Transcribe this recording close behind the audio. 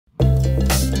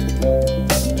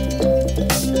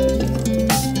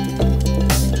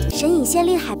仙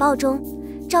令海报中，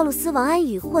赵露思王安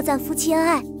宇获赞夫妻恩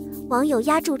爱，网友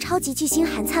压住超级巨星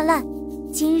韩灿烂。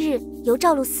今日，由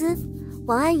赵露思、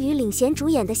王安宇领衔主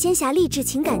演的仙侠励志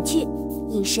情感剧《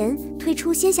隐神》推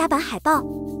出仙侠版海报。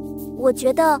我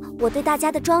觉得我对大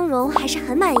家的妆容还是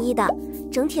很满意的，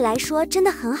整体来说真的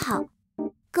很好。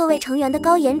各位成员的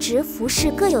高颜值服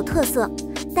饰各有特色，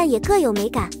但也各有美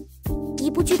感。一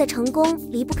部剧的成功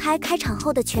离不开开场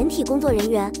后的全体工作人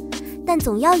员，但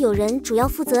总要有人主要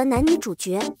负责男女主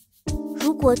角。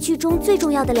如果剧中最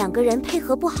重要的2个人配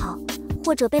合不好，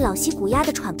或者被老戏骨压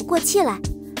得喘不过气来，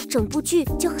整部剧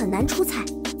就很难出彩，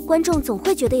观众总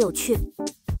会觉得有趣。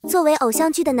作为偶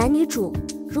像剧的男女主，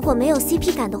如果没有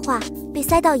CP 感的话，被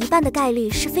塞到一半的概率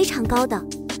是非常高的。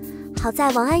好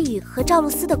在王安宇和赵露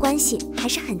思的关系还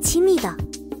是很亲密的，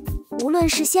无论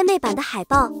是仙妹版的海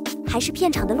报，还是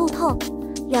片场的路透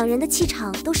，2人的气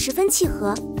场都十分契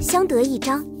合，相得益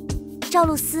彰。赵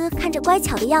露思看着乖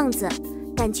巧的样子，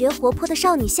感觉活泼的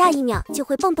少女下一秒就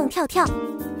会蹦蹦跳跳。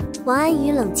王安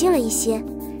宇冷静了一些，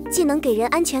既能给人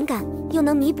安全感，又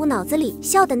能弥补脑子里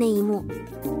笑的那一幕。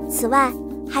此外，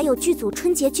还有剧组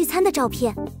春节聚餐的照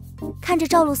片，看着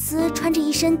赵露思穿着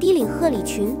一身低领鹤礼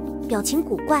裙，表情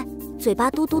古怪，嘴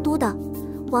巴嘟嘟嘟的，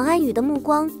王安宇的目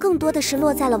光更多的是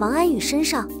落在了王安宇身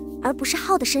上，而不是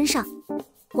浩的身上。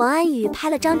王安宇拍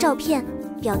了张照片，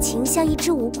表情像一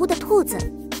只无辜的兔子。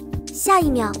下一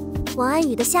秒，王安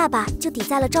宇的下巴就抵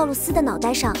在了赵露思的脑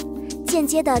袋上，间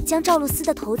接的将赵露思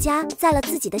的头夹在了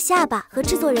自己的下巴和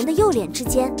制作人的右脸之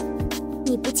间。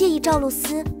你不介意赵露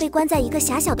思被关在一个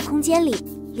狭小的空间里，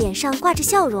脸上挂着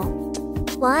笑容。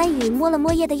王安宇摸了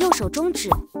摸叶的右手中指，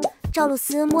赵露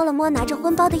思摸了摸拿着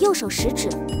婚包的右手食指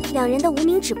，2人的无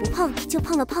名指不碰就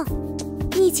碰了碰。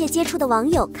密切接触的网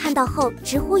友看到后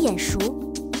直呼眼熟。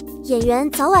演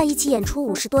员早晚一起演出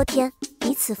50多天，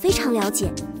彼此非常了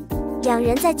解，2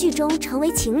人在剧中成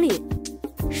为情侣，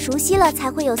熟悉了才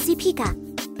会有 CP 感，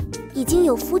已经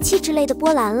有夫妻之类的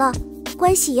波澜了，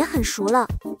关系也很熟了。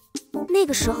那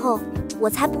个时候我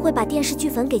才不会把电视剧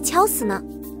粉给敲死呢。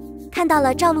看到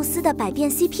了赵露思的百变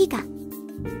CP 感，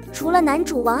除了男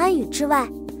主王安宇之外，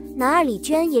男二李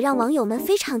娟也让网友们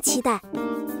非常期待。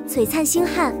璀璨星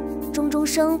汉、钟中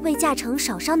生为嫁成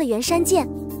少商的袁山剑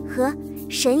和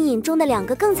神隐中的2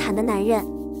个更惨的男人，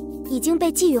已经被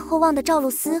寄予厚望的赵露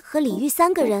思和李玉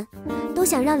3个人都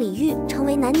想让李玉成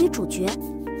为男女主角。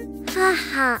哈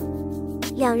哈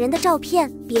，2人的照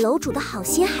片比楼主的好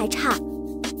心还差。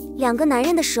2个男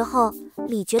人的时候，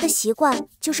李觉的习惯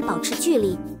就是保持距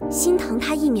离，心疼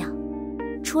他1秒。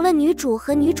除了女主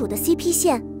和女主的 CP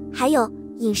线，还有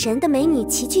隐神的美女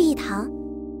齐聚一堂。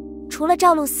除了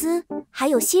赵露思，还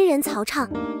有新人曹畅、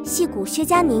戏骨薛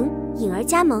佳凝、颖儿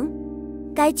加盟。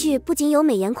该剧不仅有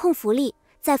美颜控福利，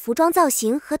在服装造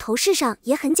型和头饰上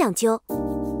也很讲究。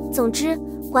总之，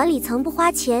管理层不花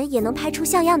钱也能拍出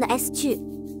像样的 S 剧。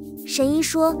神医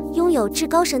说，拥有至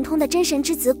高神通的真神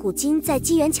之子古今在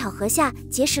机缘巧合下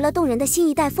结识了动人的新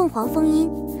一代凤凰风音，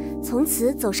从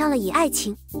此走上了以爱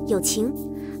情、友情、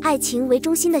爱情为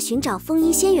中心的寻找风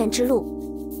音仙缘之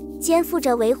路，肩负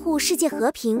着维护世界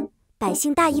和平、百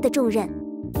姓大义的重任。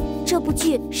这部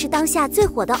剧是当下最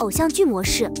火的偶像剧模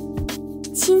式，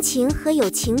亲情和友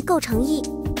情构成一。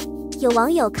有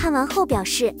网友看完后表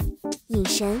示，隐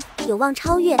神有望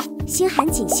超越星韩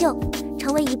锦绣，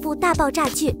成为一部大爆炸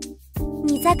剧。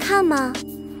你在看吗？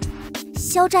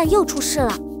肖战又出事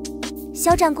了，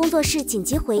肖战工作室紧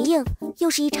急回应，又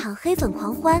是一场黑粉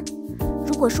狂欢。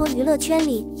如果说娱乐圈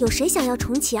里有谁想要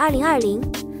重启2020，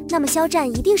那么肖战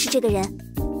一定是这个人。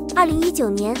2019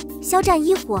年，肖战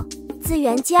一火，资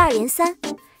源接二连三，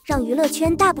让娱乐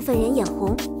圈大部分人眼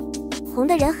红，红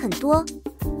的人很多。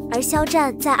而肖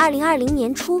战在2020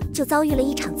年初就遭遇了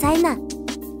一场灾难，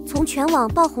从全网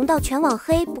爆红到全网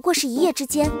黑不过是一夜之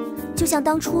间，就像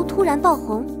当初突然爆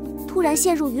红，突然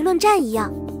陷入舆论战一样。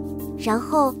然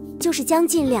后就是将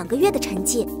近2个月的沉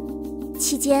寂，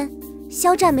期间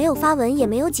肖战没有发文也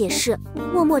没有解释，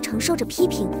默默承受着批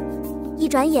评。一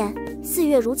转眼，4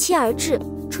月如期而至，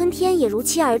春天也如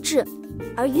期而至。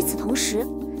而与此同时，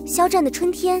肖战的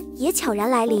春天也悄然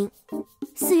来临。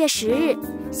4月10日，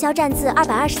肖战自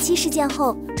227事件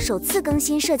后首次更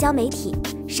新社交媒体，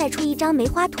晒出一张梅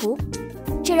花图，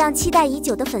这让期待已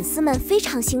久的粉丝们非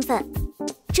常兴奋。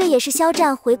这也是肖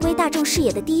战回归大众视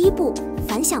野的第一步，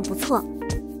反响不错。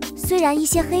虽然一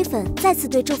些黑粉再次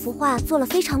对这幅画做了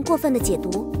非常过分的解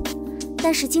读，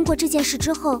但是经过这件事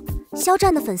之后，肖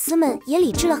战的粉丝们也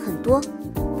理智了很多，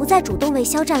不再主动为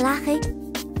肖战拉黑。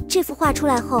这幅画出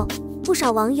来后，不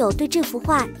少网友对这幅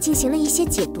画进行了一些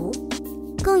解读。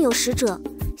更有识者，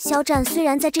肖战虽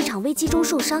然在这场危机中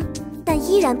受伤，但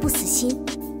依然不死心。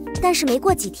但是没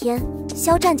过几天，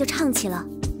肖战就唱起了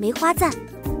梅花赞，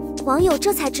网友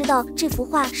这才知道这幅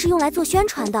画是用来做宣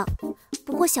传的。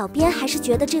不过小编还是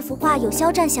觉得这幅画有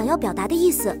肖战想要表达的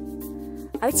意思，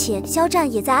而且肖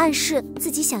战也在暗示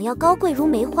自己想要高贵如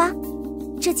梅花。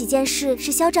这几件事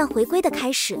是肖战回归的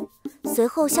开始。随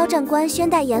后肖战官宣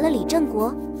代言了李振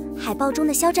国，海报中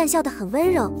的肖战笑得很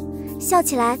温柔，笑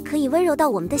起来可以温柔到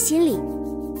我们的心里。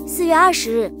4月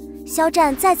20日，肖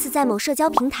战再次在某社交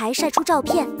平台晒出照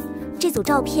片，这组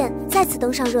照片再次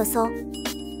登上热搜。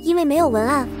因为没有文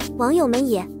案，网友们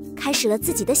也开始了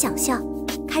自己的想象，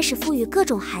开始赋予各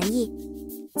种含义。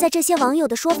在这些网友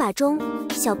的说法中，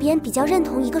小编比较认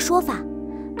同一个说法：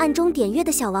暗中点月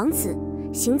的小王子，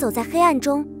行走在黑暗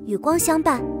中，与光相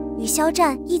伴，与肖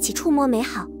战一起触摸美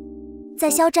好。在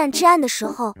肖战至暗的时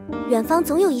候，远方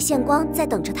总有一线光在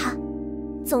等着他。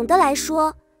总的来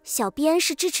说，小编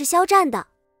是支持肖战的。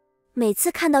每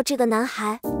次看到这个男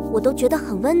孩，我都觉得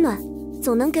很温暖，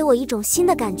总能给我一种新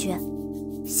的感觉。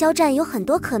肖战有很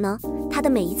多可能，他的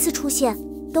每一次出现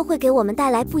都会给我们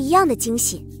带来不一样的惊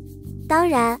喜。当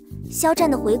然，肖战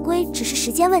的回归只是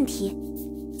时间问题。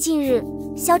近日，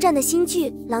肖战的新剧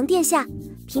《狼殿下》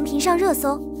频频上热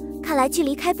搜，看来距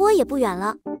离开播也不远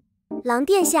了。狼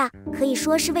殿下可以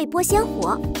说是未播先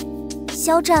火。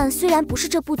肖战虽然不是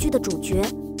这部剧的主角，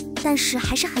但是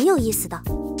还是很有意思的。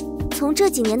从这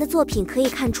几年的作品可以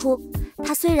看出，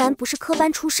他虽然不是科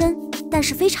班出身，但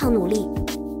是非常努力，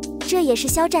这也是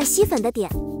肖战吸粉的点。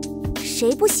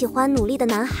谁不喜欢努力的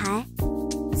男孩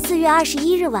？4月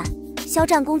21日晚，肖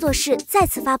战工作室再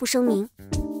次发布声明，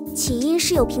起因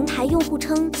是有平台用户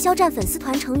称肖战粉丝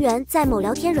团成员在某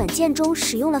聊天软件中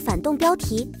使用了反动标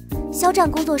题，肖战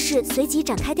工作室随即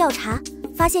展开调查，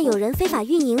发现有人非法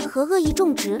运营和恶意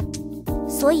种植，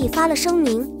所以发了声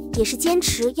明，也是坚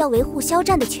持要维护肖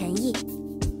战的权益。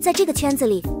在这个圈子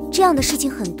里，这样的事情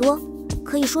很多，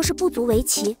可以说是不足为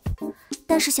奇。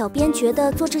但是小编觉得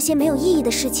做这些没有意义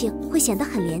的事情会显得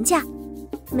很廉价。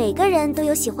每个人都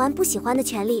有喜欢不喜欢的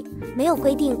权利，没有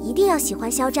规定一定要喜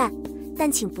欢肖战，但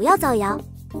请不要造谣。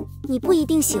你不一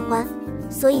定喜欢，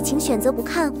所以请选择不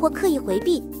看或刻意回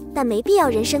避，但没必要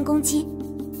人身攻击。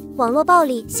网络暴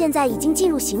力现在已经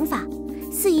进入刑法，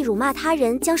肆意辱骂他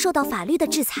人将受到法律的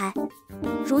制裁。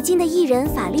如今的艺人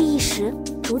法律意识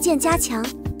逐渐加强，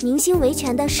明星维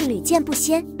权的是屡见不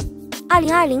鲜。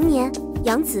2020年，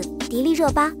杨紫、迪丽热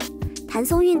巴、谭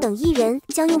松韵等艺人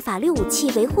将用法律武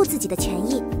器维护自己的权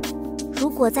益。如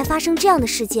果再发生这样的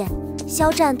事件，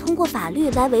肖战通过法律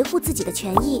来维护自己的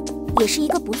权益，也是一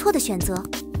个不错的选择。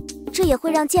这也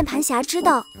会让键盘侠知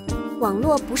道，网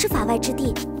络不是法外之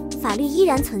地，法律依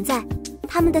然存在，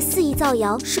他们的肆意造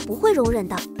谣是不会容忍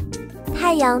的。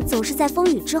太阳总是在风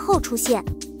雨之后出现，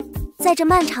在这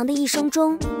漫长的一生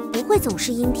中，不会总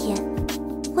是阴天，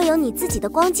会有你自己的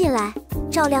光进来，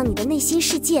照亮你的内心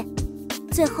世界。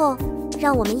最后，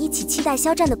让我们一起期待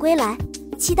肖战的归来，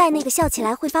期待那个笑起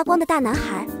来会发光的大男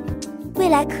孩。未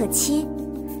来可期，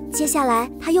接下来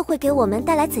他又会给我们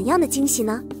带来怎样的惊喜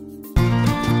呢？